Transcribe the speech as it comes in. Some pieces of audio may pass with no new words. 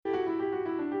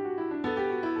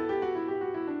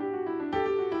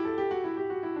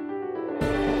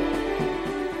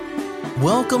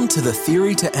Welcome to the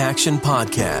Theory to Action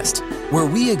podcast, where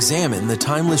we examine the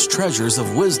timeless treasures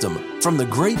of wisdom from the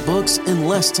great books in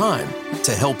less time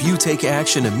to help you take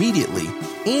action immediately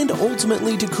and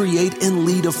ultimately to create and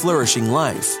lead a flourishing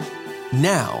life.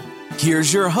 Now,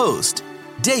 here's your host,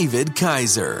 David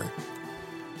Kaiser.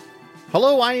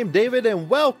 Hello, I am David, and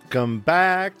welcome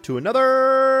back to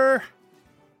another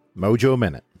Mojo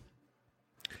Minute.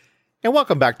 And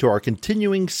welcome back to our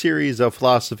continuing series of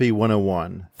Philosophy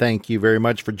 101. Thank you very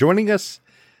much for joining us.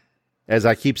 As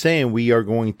I keep saying, we are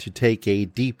going to take a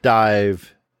deep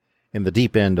dive in the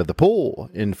deep end of the pool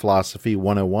in Philosophy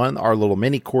 101, our little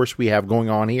mini course we have going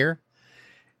on here.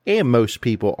 And most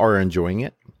people are enjoying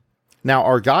it. Now,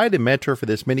 our guide and mentor for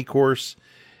this mini course,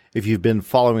 if you've been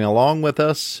following along with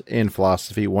us in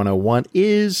Philosophy 101,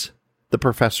 is the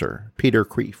Professor, Peter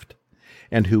Kreeft.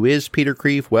 And who is Peter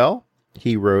Kreeft? Well,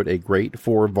 he wrote a great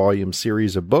 4-volume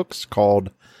series of books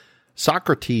called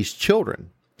Socrates' Children,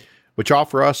 which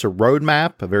offer us a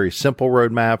roadmap, a very simple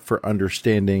roadmap for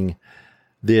understanding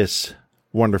this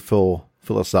wonderful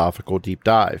philosophical deep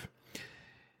dive.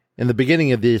 In the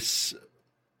beginning of this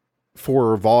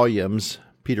 4 volumes,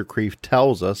 Peter Kreeft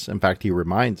tells us, in fact, he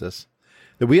reminds us,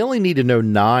 that we only need to know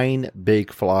 9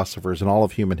 big philosophers in all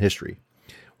of human history.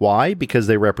 Why? Because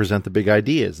they represent the big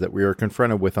ideas that we are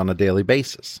confronted with on a daily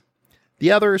basis.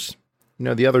 The others,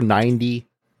 the other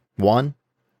 91,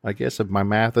 I guess, if my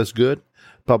math is good,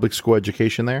 public school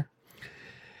education there.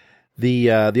 The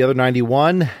other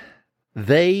 91,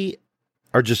 they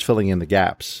are just filling in the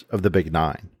gaps of the big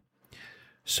 9.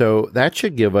 So that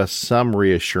should give us some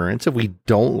reassurance. If we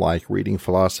don't like reading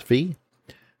philosophy,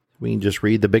 we can just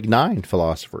read the big 9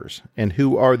 philosophers. And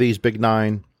who are these big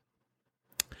 9?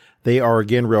 They are,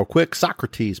 again, real quick,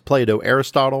 Socrates, Plato,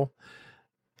 Aristotle,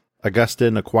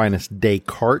 Augustine, Aquinas,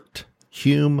 Descartes,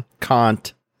 Hume,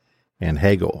 Kant, and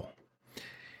Hegel.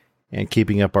 And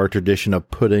keeping up our tradition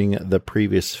of putting the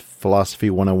previous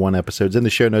Philosophy 101 episodes in the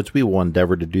show notes, we will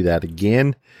endeavor to do that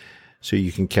again, so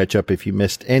you can catch up if you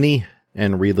missed any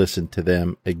and re-listen to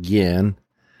them again,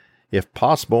 if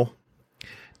possible.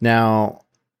 Now,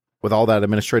 with all that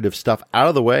administrative stuff out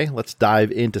of the way, let's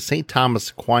dive into St. Thomas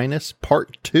Aquinas,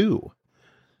 Part 2.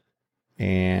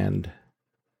 And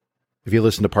if you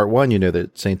listen to Part 1, you know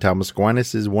that St. Thomas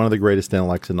Aquinas is one of the greatest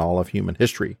intellects in all of human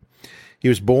history. He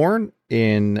was born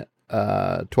in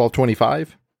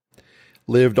 1225,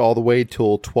 lived all the way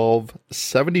till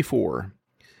 1274.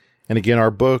 And again, our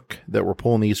book that we're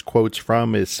pulling these quotes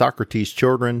from is Socrates'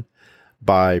 Children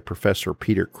by Professor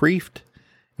Peter Kreeft.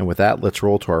 And with that, let's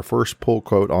roll to our first pull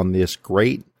quote on this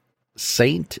great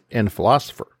saint and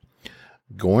philosopher.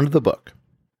 Go into the book.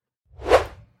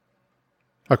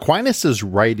 Aquinas'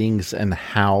 writings and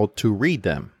how to read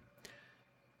them.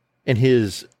 In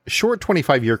his short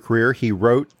 25-year career, he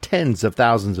wrote tens of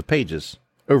thousands of pages,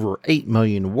 over 8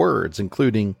 million words,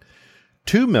 including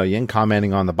 2 million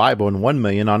commenting on the Bible and 1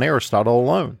 million on Aristotle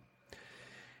alone.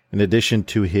 In addition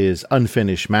to his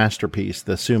unfinished masterpiece,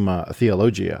 the Summa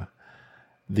Theologia,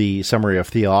 the Summary of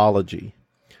Theology.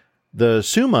 The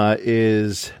Summa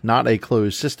is not a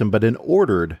closed system, but an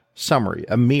ordered summary,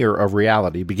 a mirror of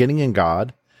reality, beginning in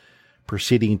God,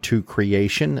 proceeding to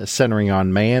creation, centering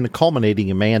on man, culminating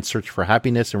in man's search for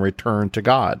happiness and return to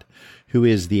God, who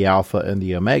is the Alpha and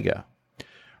the Omega.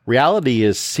 Reality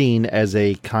is seen as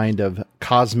a kind of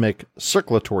cosmic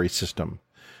circulatory system,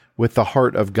 with the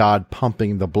heart of God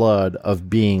pumping the blood of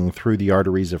being through the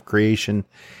arteries of creation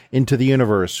into the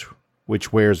universe,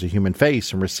 which wears a human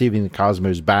face, and receiving the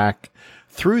cosmos back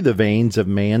through the veins of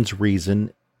man's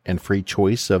reason and free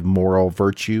choice of moral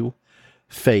virtue,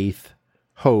 faith,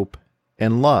 hope,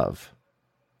 and love.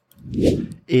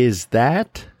 Is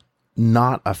that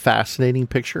not a fascinating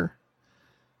picture?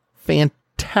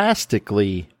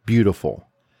 Fantastically beautiful.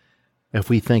 If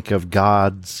we think of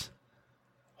God's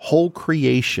whole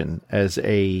creation as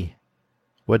a,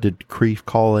 what did Kreeft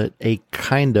call it? A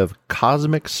kind of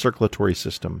cosmic circulatory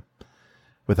system,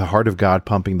 with the heart of God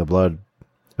pumping the blood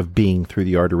of being through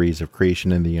the arteries of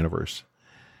creation in the universe.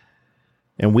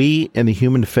 And we, in the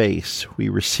human face, we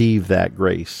receive that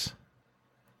grace.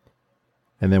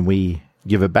 And then we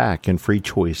give it back in free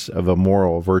choice of a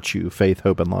moral virtue, faith,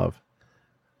 hope, and love.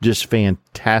 Just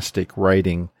fantastic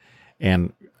writing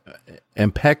and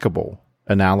impeccable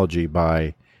analogy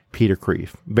by Peter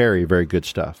Kreeft. Very, very good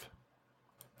stuff.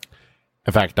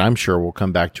 In fact, I'm sure we'll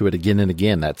come back to it again and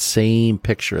again, that same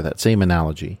picture, that same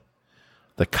analogy.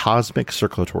 The cosmic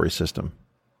circulatory system.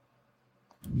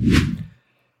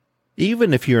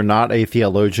 Even if you're not a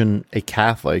theologian, a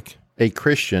Catholic, a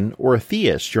Christian, or a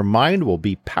theist, your mind will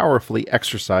be powerfully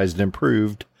exercised and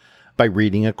improved by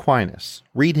reading Aquinas.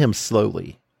 Read him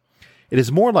slowly. It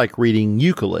is more like reading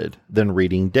Euclid than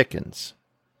reading Dickens.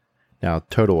 Now,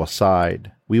 total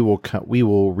aside, we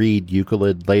will read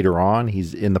Euclid later on.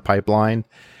 He's in the pipeline,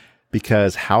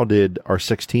 because how did our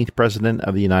 16th president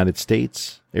of the United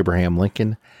States, Abraham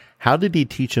Lincoln, how did he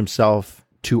teach himself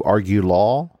to argue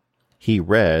law? He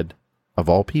read, of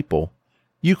all people,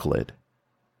 Euclid,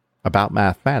 about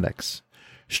mathematics,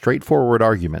 straightforward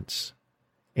arguments.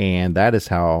 And that is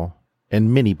how,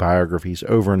 in many biographies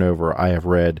over and over, I have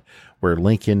read where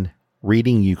Lincoln,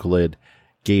 reading Euclid,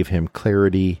 gave him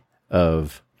clarity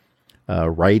of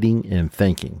writing and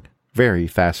thinking. Very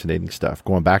fascinating stuff.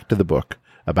 Going back to the book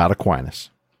about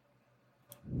Aquinas.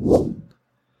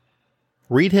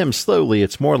 Read him slowly.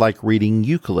 It's more like reading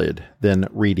Euclid than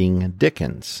reading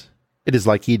Dickens. It is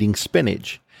like eating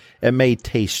spinach. It may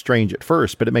taste strange at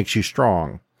first, but it makes you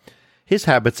strong. His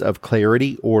habits of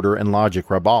clarity, order, and logic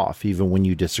rub off, even when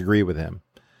you disagree with him.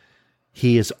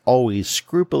 He is always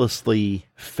scrupulously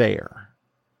fair,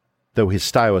 though his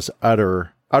style is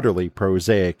utterly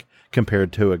prosaic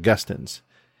compared to Augustine's.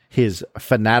 His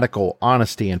fanatical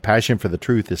honesty and passion for the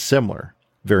truth is similar.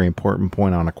 Very important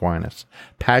point on Aquinas.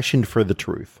 Passion for the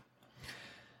truth.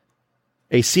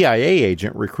 A CIA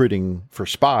agent recruiting for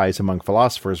spies among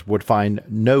philosophers would find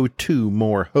no two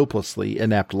more hopelessly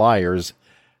inept liars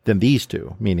than these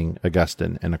two, meaning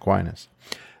Augustine and Aquinas.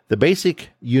 The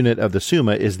basic unit of the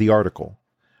Summa is the article,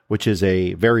 which is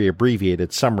a very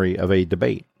abbreviated summary of a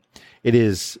debate. It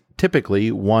is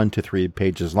typically 1 to 3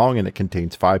 pages long, and it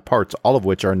contains 5 parts, all of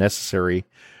which are necessary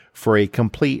for a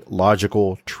complete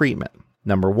logical treatment.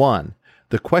 Number 1,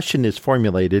 the question is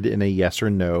formulated in a yes or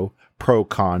no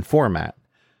pro-con format.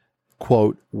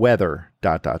 Quote, whether, ...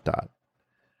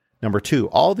 Number 2,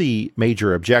 all the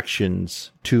major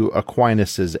objections to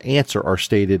Aquinas' answer are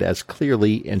stated as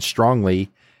clearly and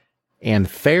strongly and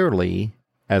fairly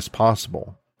as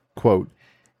possible. Quote,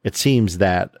 it seems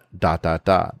that ...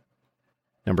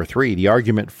 Number 3, the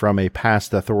argument from a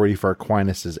past authority for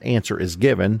Aquinas' answer is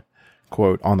given.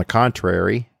 Quote, on the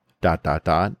contrary ...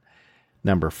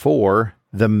 Number 4,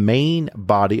 the main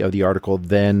body of the article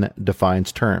then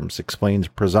defines terms, explains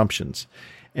presumptions,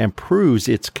 and proves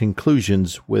its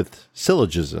conclusions with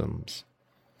syllogisms.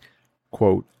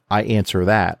 Quote, I answer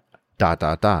that ...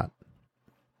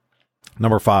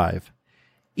 Number 5,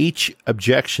 each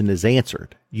objection is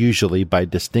answered, usually by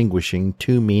distinguishing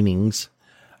 2 meanings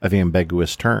of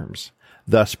ambiguous terms,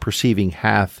 thus perceiving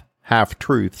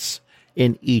half-truths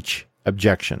in each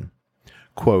objection.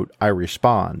 Quote, I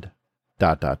respond ...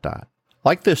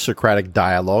 Like the Socratic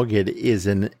dialogue, it is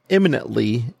an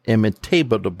eminently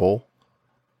imitatable,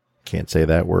 can't say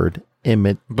that word,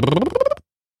 imitatable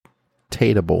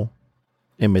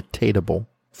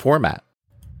format.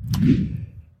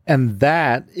 And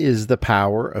that is the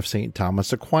power of St.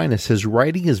 Thomas Aquinas. His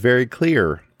writing is very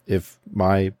clear, if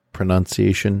my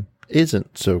pronunciation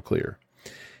isn't so clear.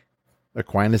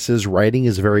 Aquinas' writing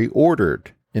is very ordered,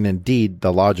 and indeed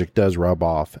the logic does rub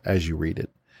off as you read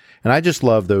it. And I just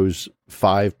love those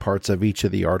 5 parts of each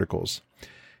of the articles.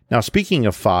 Now, speaking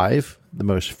of 5, the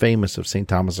most famous of St.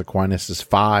 Thomas Aquinas'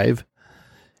 5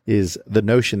 is the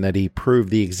notion that he proved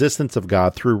the existence of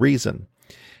God through reason.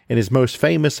 In his most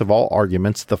famous of all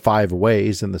arguments, the 5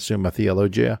 ways in the Summa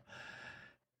Theologia,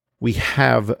 we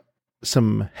have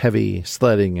some heavy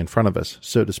sledding in front of us,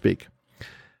 so to speak.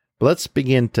 But let's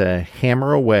begin to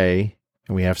hammer away,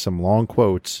 and we have some long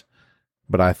quotes,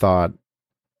 but I thought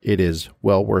it is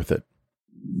well worth it.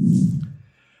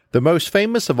 The most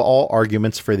famous of all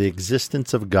arguments for the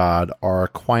existence of God are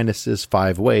Aquinas'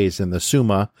 5 ways in the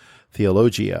Summa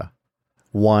Theologia,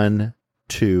 1,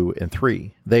 2, and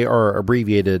 3. They are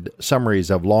abbreviated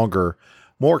summaries of longer,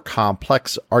 more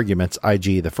complex arguments,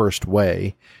 e.g. the first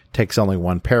way takes only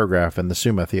 1 paragraph in the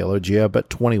Summa Theologia, but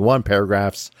 21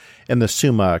 paragraphs in the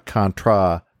Summa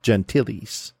Contra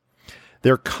Gentiles.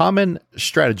 Their common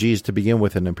strategy is to begin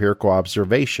with an empirical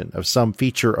observation of some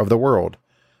feature of the world,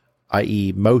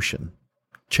 i.e. motion,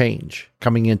 change,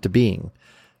 coming into being,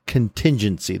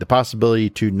 contingency, the possibility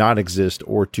to not exist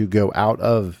or to go out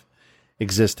of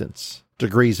existence,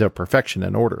 degrees of perfection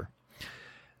and order.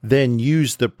 Then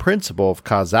use the principle of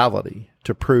causality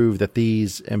to prove that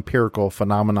these empirical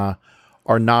phenomena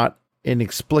are not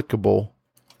explainable.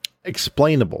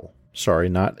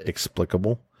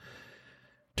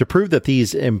 To prove that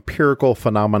these empirical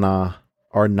phenomena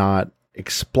are not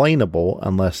explainable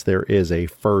unless there is a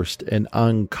first and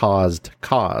uncaused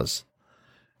cause,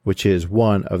 which is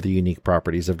one of the unique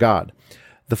properties of God.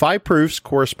 The 5 proofs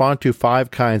correspond to 5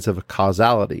 kinds of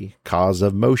causality: cause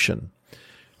of motion,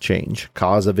 change,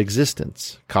 cause of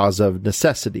existence, cause of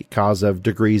necessity, cause of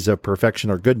degrees of perfection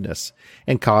or goodness,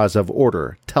 and cause of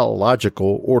order,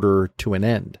 teleological order to an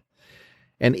end.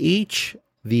 And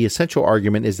the essential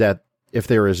argument is that if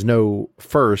there is no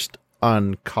first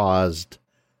uncaused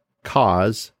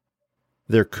cause,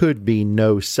 there could be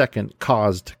no second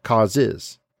caused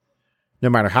causes, no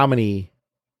matter how many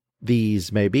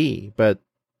these may be, but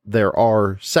there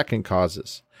are second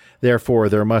causes. Therefore,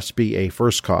 there must be a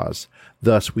first cause.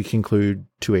 Thus, we conclude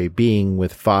to a being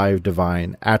with 5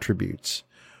 divine attributes.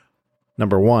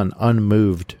 Number 1,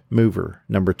 unmoved mover.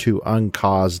 Number 2,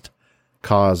 uncaused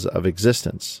cause of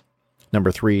existence.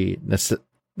 Number 3,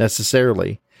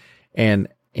 necessarily and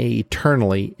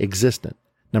eternally existent.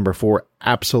 Number 4,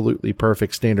 absolutely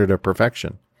perfect standard of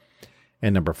perfection.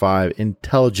 And number 5,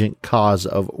 intelligent cause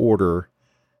of order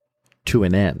to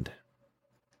an end.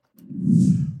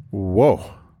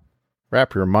 Whoa.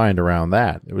 Wrap your mind around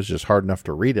that. It was just hard enough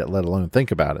to read it, let alone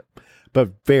think about it.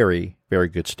 But very, very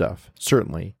good stuff.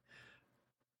 Certainly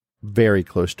very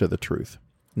close to the truth.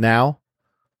 Now,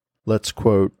 let's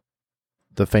quote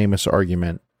the famous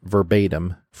argument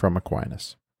verbatim from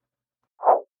Aquinas.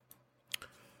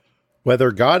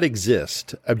 Whether God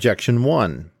exists? Objection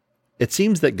 1. It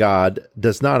seems that God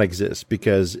does not exist,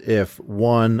 because if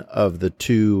one of the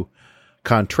two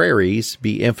contraries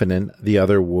be infinite, the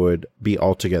other would be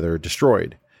altogether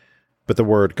destroyed. But the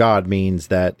word God means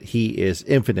that he is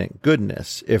infinite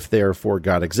goodness. If therefore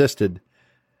God existed,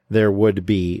 there would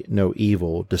be no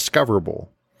evil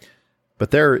discoverable. But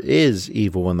there is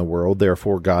evil in the world,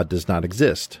 therefore God does not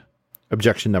exist.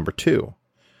 Objection number 2.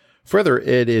 Further,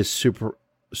 it is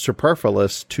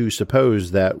superfluous to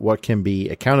suppose that what can be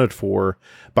accounted for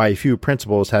by a few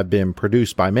principles have been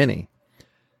produced by many.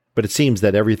 But it seems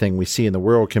that everything we see in the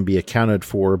world can be accounted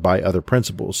for by other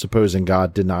principles, supposing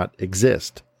God did not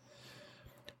exist.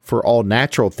 For all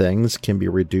natural things can be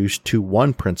reduced to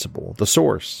one principle, the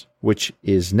source, which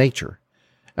is nature.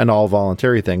 And all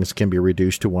voluntary things can be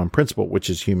reduced to one principle, which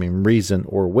is human reason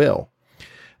or will.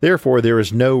 Therefore, there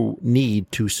is no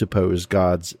need to suppose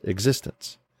God's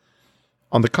existence.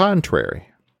 On the contrary,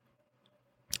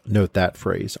 note that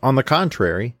phrase, on the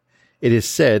contrary, it is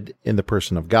said in the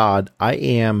person of God, I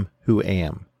am who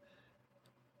am.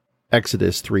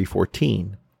 Exodus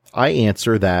 3:14. I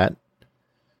answer that,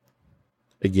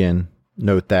 again,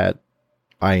 note that,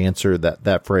 I answer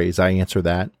that phrase, I answer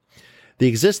that. The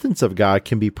existence of God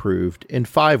can be proved in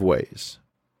 5 ways.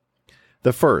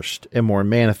 The first and more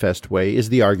manifest way is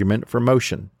the argument for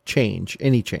motion, change,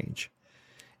 any change.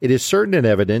 It is certain and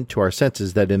evident to our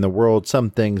senses that in the world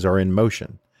some things are in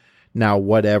motion. Now,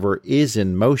 whatever is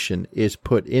in motion is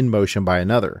put in motion by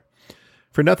another.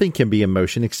 For nothing can be in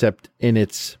motion except in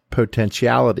its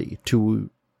potentiality to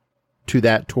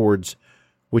that towards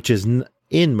which is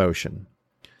in motion.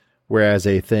 Whereas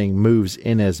a thing moves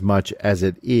inasmuch as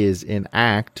it is in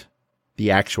act,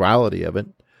 the actuality of it.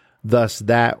 Thus,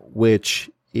 that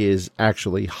which is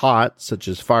actually hot, such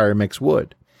as fire, makes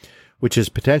wood, which is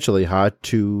potentially hot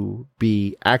to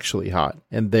be actually hot,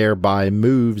 and thereby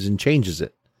moves and changes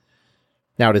it.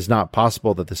 Now, it is not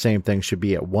possible that the same thing should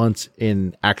be at once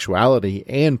in actuality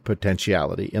and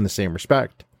potentiality in the same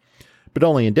respect, but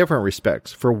only in different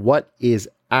respects. For what is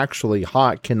actually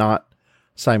hot cannot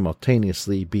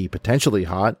simultaneously be potentially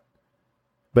hot,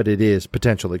 but it is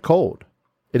potentially cold.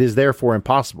 It is therefore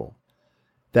impossible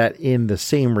that in the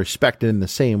same respect and in the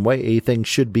same way, a thing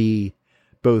should be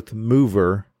both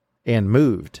mover and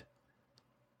moved,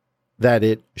 that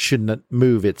it should not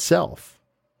move itself.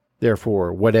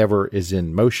 Therefore, whatever is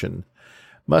in motion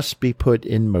must be put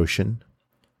in motion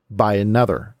by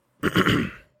another.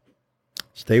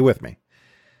 Stay with me.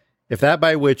 If that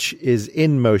by which is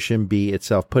in motion be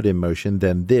itself put in motion,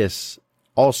 then this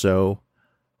also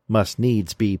must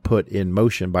needs be put in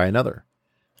motion by another,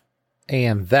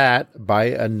 and that by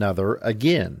another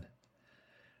again.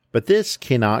 But this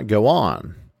cannot go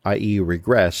on, i.e.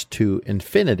 regress to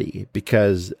infinity,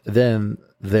 because then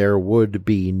there would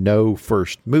be no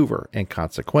first mover, and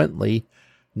consequently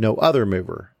no other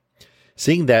mover,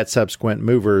 seeing that subsequent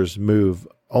movers move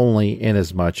only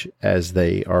inasmuch as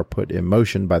they are put in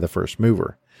motion by the first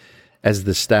mover, as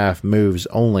the staff moves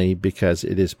only because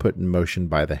it is put in motion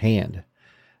by the hand.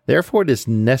 Therefore, it is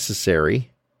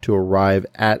necessary to arrive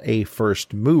at a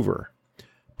first mover,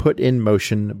 put in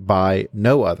motion by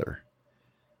no other.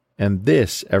 And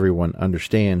this everyone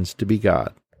understands to be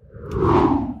God.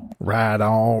 Right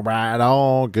on, right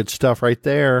on. Good stuff right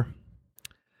there.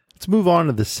 Let's move on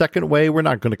to the second way. We're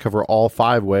not going to cover all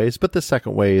 5 ways, but the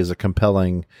second way is a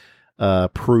compelling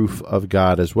proof of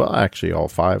God as well. Actually, all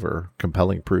 5 are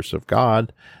compelling proofs of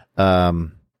God.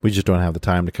 We just don't have the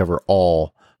time to cover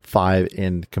all 5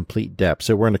 in complete depth.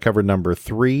 So we're going to cover number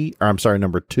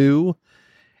 2.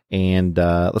 And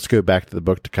let's go back to the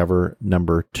book to cover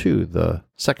number 2, the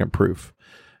second proof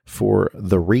for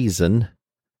the reason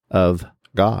of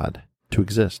God to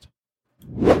exist.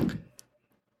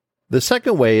 The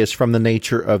second way is from the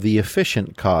nature of the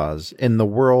efficient cause. In the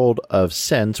world of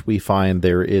sense, we find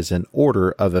there is an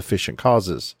order of efficient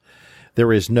causes.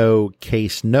 There is no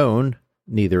case known,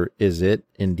 neither is it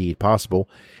indeed possible,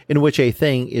 in which a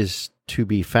thing is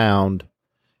found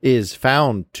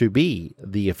to be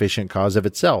the efficient cause of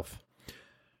itself,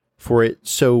 for it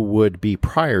so would be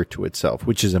prior to itself,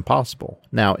 which is impossible.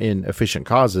 Now, in efficient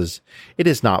causes, it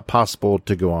is not possible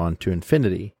to go on to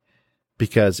infinity,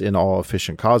 because in all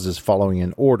efficient causes following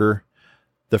in order,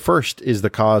 the first is the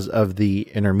cause of the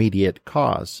intermediate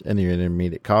cause, and the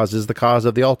intermediate cause is the cause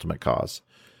of the ultimate cause,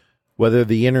 whether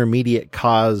the intermediate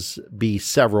cause be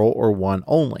several or one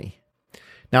only.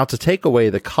 Now, to take away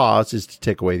the cause is to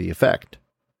take away the effect.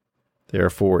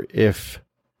 Therefore, if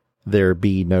there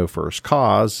be no first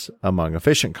cause among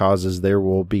efficient causes, there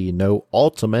will be no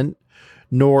ultimate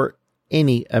nor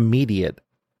any immediate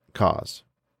cause.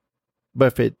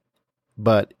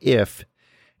 But if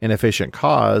an efficient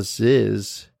cause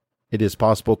it is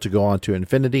possible to go on to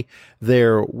infinity,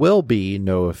 there will be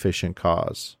no efficient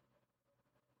cause.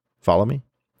 Follow me?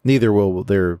 Neither will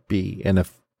there be an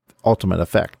ultimate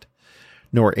effect,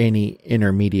 nor any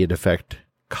intermediate effect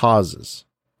causes,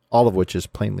 all of which is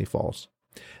plainly false.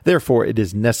 Therefore, it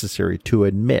is necessary to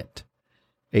admit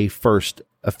a first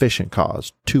efficient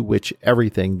cause, to which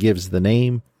everything gives the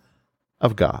name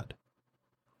of God.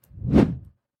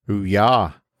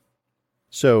 Ooh-yah.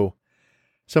 So,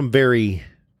 some very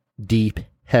deep,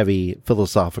 heavy,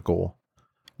 philosophical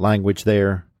language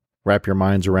there. Wrap your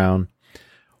minds around.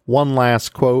 One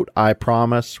last quote, I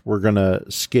promise. We're going to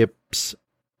skip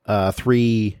proof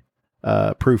 3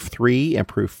 and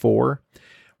proof 4.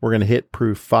 We're going to hit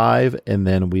proof 5, and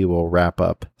then we will wrap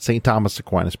up St. Thomas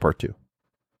Aquinas part 2.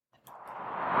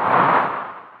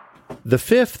 The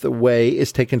fifth way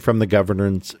is taken from the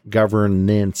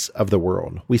governance of the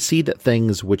world. We see that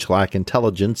things which lack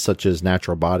intelligence, such as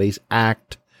natural bodies,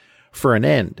 act for an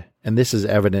end, and this is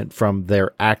evident from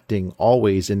their acting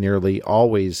always and nearly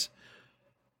always,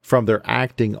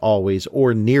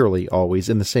 or nearly always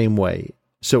in the same way,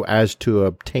 so as to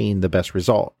obtain the best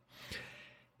result.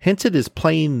 Hence it is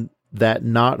plain that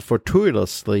not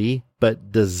fortuitously,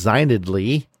 but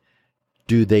designedly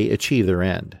do they achieve their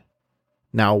end.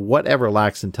 Now, whatever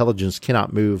lacks intelligence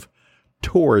cannot move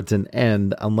towards an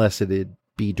end unless it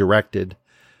be directed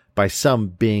by some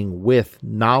being with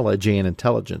knowledge and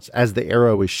intelligence, as the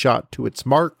arrow is shot to its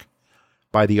mark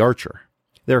by the archer.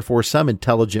 Therefore, some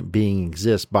intelligent being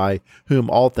exists by whom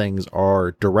all things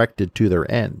are directed to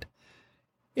their end.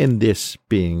 In this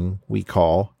being we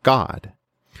call God.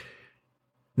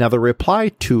 Now, the reply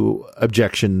to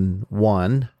objection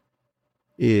 1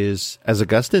 is, as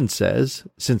Augustine says,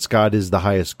 since God is the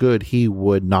highest good, he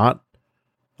would not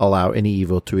allow any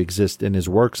evil to exist in his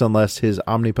works unless his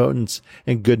omnipotence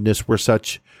and goodness were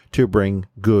such to bring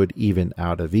good even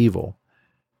out of evil.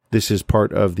 This is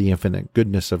part of the infinite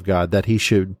goodness of God, that he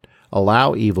should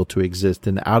allow evil to exist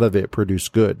and out of it produce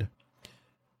good.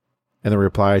 And the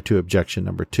reply to objection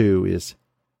number 2 is,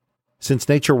 since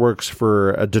nature works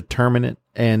for a determinate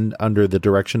end under the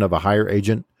direction of a higher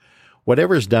agent,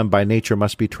 whatever is done by nature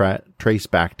must be traced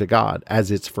back to God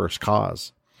as its first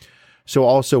cause. So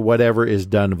also whatever is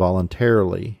done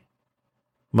voluntarily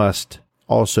must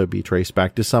also be traced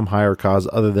back to some higher cause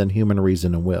other than human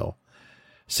reason and will,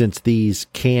 since these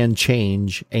can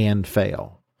change and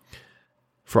fail.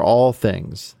 For all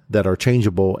things that are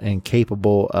changeable and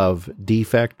capable of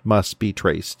defect must be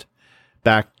traced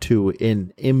back to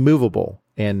an immovable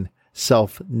and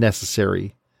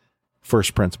self-necessary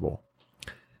first principle,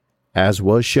 as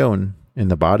was shown in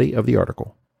the body of the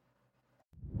article.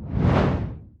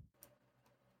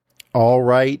 All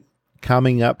right,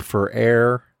 coming up for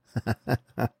air.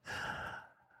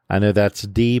 I know that's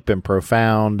deep and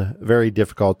profound, very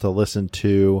difficult to listen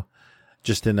to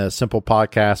just in a simple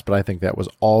podcast, but I think that was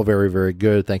all very, very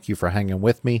good. Thank you for hanging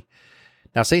with me.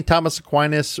 Now, St. Thomas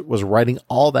Aquinas was writing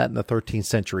all that in the 13th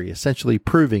century, essentially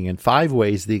proving in 5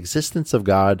 ways the existence of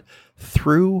God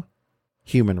through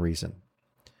human reason.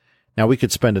 Now, we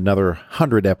could spend another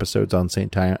 100 episodes on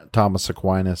St. Thomas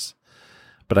Aquinas,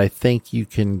 but I think you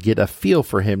can get a feel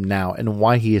for him now and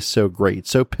why he is so great,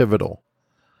 so pivotal.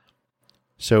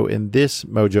 So in this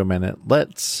Mojo Minute,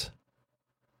 let's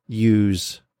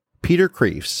use Peter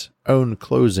Kreeft's own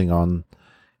closing on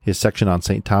his section on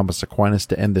St. Thomas Aquinas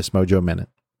to end this Mojo Minute.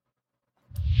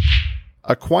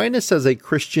 Aquinas as a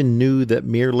Christian knew that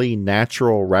merely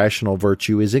natural, rational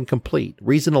virtue is incomplete.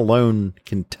 Reason alone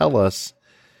can tell us,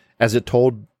 as it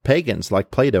told pagans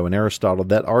like Plato and Aristotle,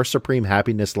 that our supreme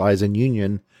happiness lies in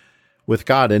union with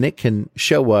God, and it can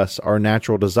show us our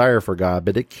natural desire for God,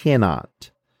 but it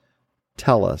cannot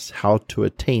tell us how to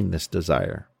attain this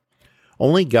desire.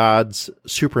 Only God's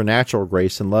supernatural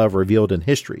grace and love revealed in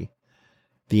history,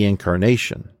 the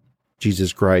incarnation,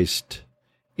 Jesus Christ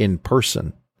in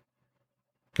person,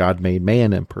 God made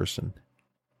man in person,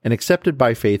 and accepted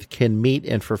by faith, can meet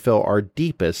and fulfill our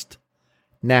deepest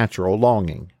natural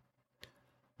longing.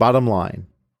 Bottom line,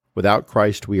 without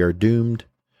Christ, we are doomed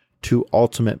to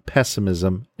ultimate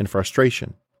pessimism and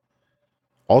frustration.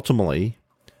 Ultimately,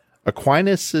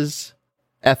 Aquinas'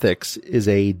 ethics is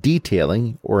a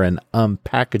detailing or an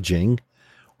unpackaging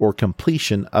or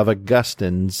completion of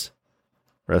Augustine's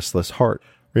restless heart.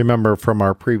 Remember from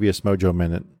our previous Mojo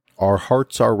Minute, our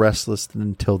hearts are restless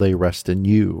until they rest in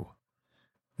you,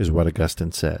 is what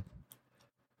Augustine said.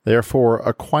 Therefore,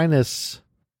 Aquinas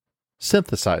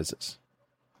synthesizes.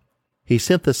 He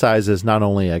synthesizes not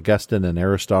only Augustine and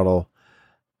Aristotle,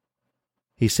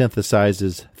 he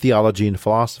synthesizes theology and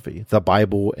philosophy, the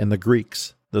Bible and the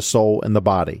Greeks, the soul and the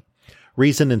body,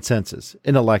 reason and senses,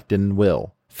 intellect and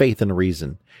will, faith and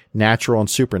reason, natural and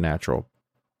supernatural,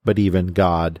 but even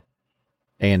God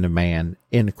and man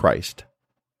in Christ.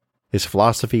 His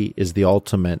philosophy is the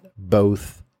ultimate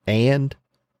both and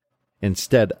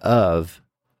instead of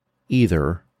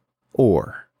either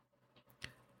or.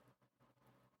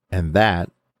 And that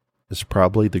is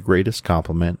probably the greatest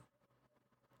compliment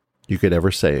you could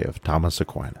ever say of Thomas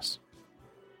Aquinas.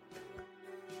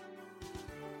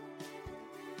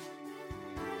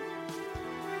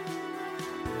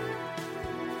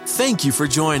 Thank you for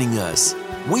joining us.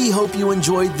 We hope you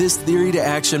enjoyed this Theory to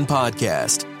Action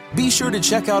podcast. Be sure to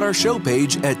check out our show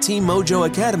page at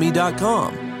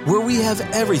teammojoacademy.com, where we have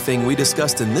everything we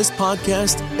discussed in this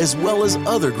podcast, as well as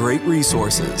other great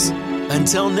resources.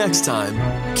 Until next time,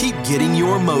 keep getting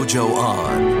your mojo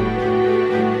on.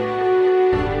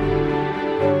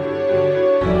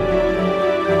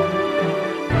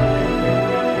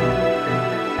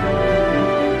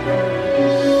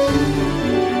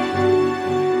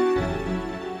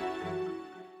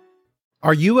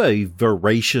 Are you a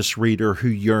voracious reader who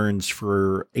yearns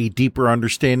for a deeper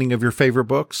understanding of your favorite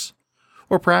books?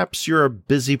 Or perhaps you're a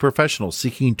busy professional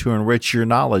seeking to enrich your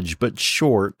knowledge but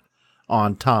short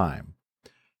on time.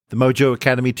 The Mojo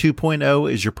Academy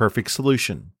 2.0 is your perfect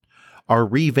solution. Our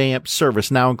revamped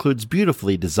service now includes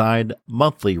beautifully designed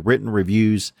monthly written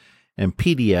reviews and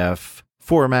PDF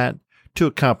format to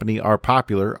accompany our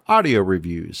popular audio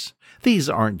reviews. These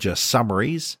aren't just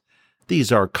summaries. These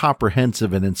are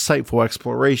comprehensive and insightful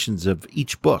explorations of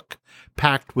each book,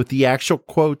 packed with the actual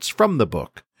quotes from the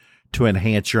book to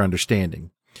enhance your understanding.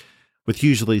 With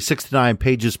usually 6 to 9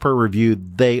 pages per review,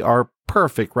 they are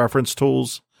perfect reference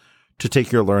tools to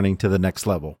take your learning to the next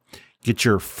level. Get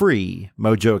your free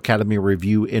Mojo Academy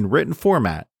review in written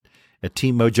format at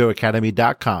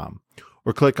teammojoacademy.com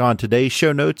or click on today's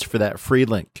show notes for that free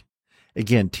link.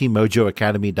 Again,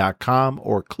 teammojoacademy.com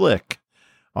or click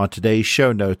on today's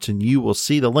show notes and you will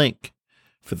see the link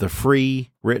for the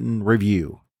free written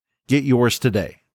review. Get yours today.